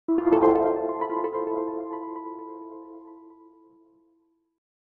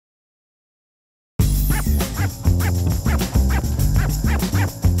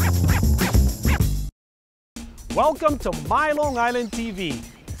Welcome to My Long Island TV.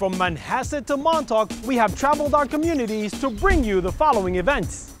 From Manhasset to Montauk, we have traveled our communities to bring you the following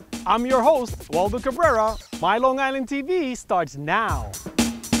events. I'm your host, Waldo Cabrera. My Long Island TV starts now.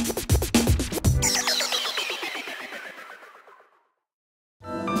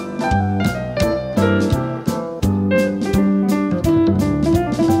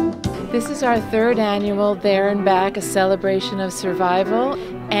 This is our third annual There and Back, a celebration of survival,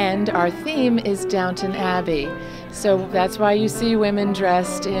 and our theme is Downton Abbey. So that's why you see women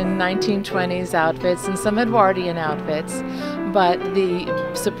dressed in 1920s outfits and some Edwardian outfits. But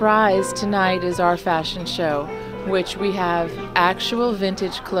the surprise tonight is our fashion show, which we have actual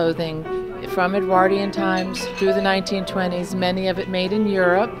vintage clothing from Edwardian times through the 1920s, many of it made in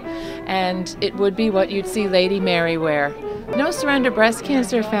Europe, and it would be what you'd see Lady Mary wear. No Surrender Breast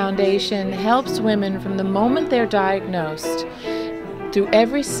Cancer Foundation helps women from the moment they're diagnosed through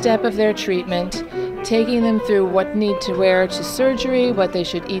every step of their treatment, taking them through what need to wear to surgery, what they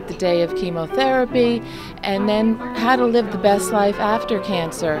should eat the day of chemotherapy, and then how to live the best life after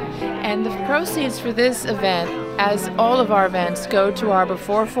cancer. And the proceeds for this event, as all of our events, go to our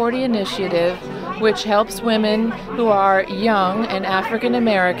Before 40 initiative, which helps women who are young and African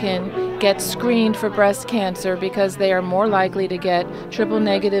American get screened for breast cancer because they are more likely to get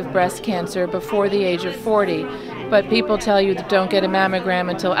triple-negative breast cancer before the age of 40. But people tell you that don't get a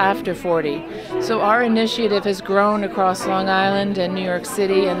mammogram until after 40. So our initiative has grown across Long Island and New York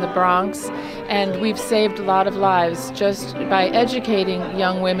City and the Bronx, and we've saved a lot of lives just by educating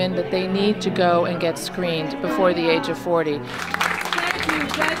young women that they need to go and get screened before the age of 40. Thank you,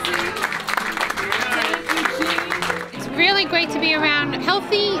 Betsy. It's really great to be around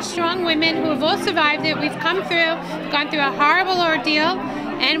healthy, strong women who have all survived it. We've gone through a horrible ordeal,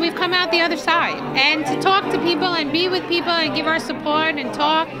 and we've come out the other side. And to talk to people and be with people and give our support and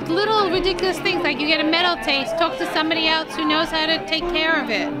talk little ridiculous things like you get a metal taste, talk to somebody else who knows how to take care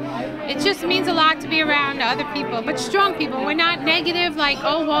of it. It just means a lot to be around other people, but strong people. We're not negative like,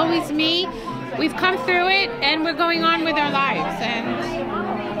 oh, woe is me. We've come through it and we're going on with our lives, and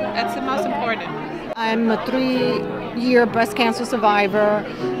that's the most important. I'm a 3-year breast cancer survivor,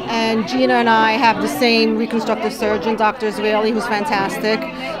 and Gina and I have the same reconstructive surgeon, Dr. Israeli, who's fantastic.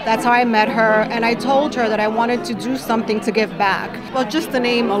 That's how I met her, and I told her that I wanted to do something to give back. Well, just the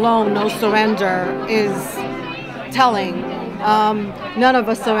name alone, No Surrender, is telling. None of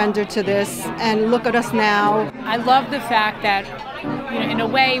us surrendered to this, and look at us now. I love the fact that, in a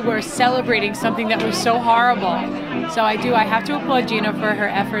way, we're celebrating something that was so horrible. So I have to applaud Gina for her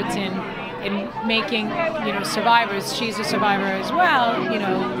efforts in making, survivors, she's a survivor as well,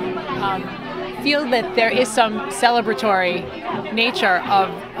 feel that there is some celebratory nature of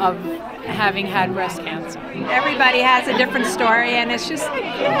having had breast cancer. Everybody has a different story, and it's just like,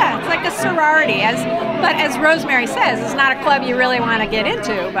 it's like a sorority. But as Rosemary says, it's not a club you really want to get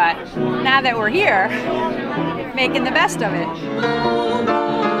into, but now that we're here, making the best of it.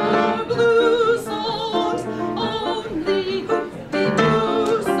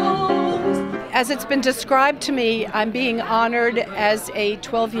 As it's been described to me, I'm being honored as a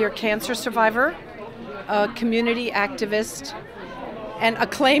 12-year cancer survivor, a community activist, and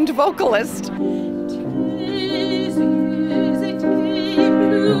acclaimed vocalist.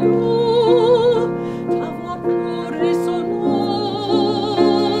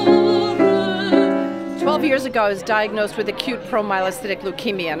 12 years ago, I was diagnosed with acute promyelocytic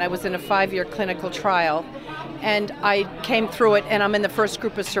leukemia, and I was in a 5-year clinical trial. And I came through it, and I'm in the first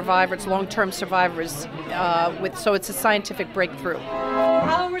group of survivors, long-term survivors, so it's a scientific breakthrough.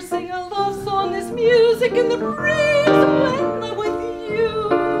 How we're singing a love song, this music in the breeze when I'm with you.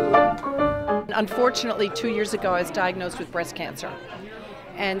 Unfortunately, 2 years ago, I was diagnosed with breast cancer.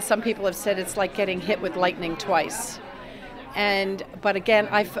 And some people have said it's like getting hit with lightning twice. But again,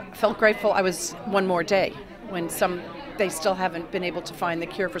 I felt grateful I was one more day when they still haven't been able to find the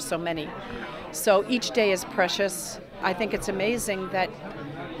cure for so many. So each day is precious. I think it's amazing that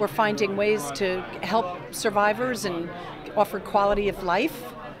we're finding ways to help survivors and offer quality of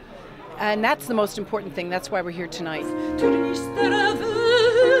life. And that's the most important thing. That's why we're here tonight.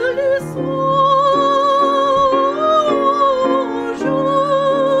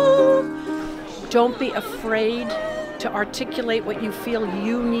 Don't be afraid to articulate what you feel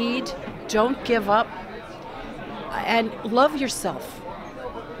you need. Don't give up. And love yourself.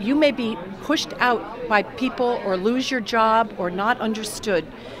 You may be pushed out by people or lose your job or not understood,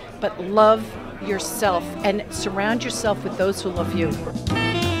 but love yourself and surround yourself with those who love you.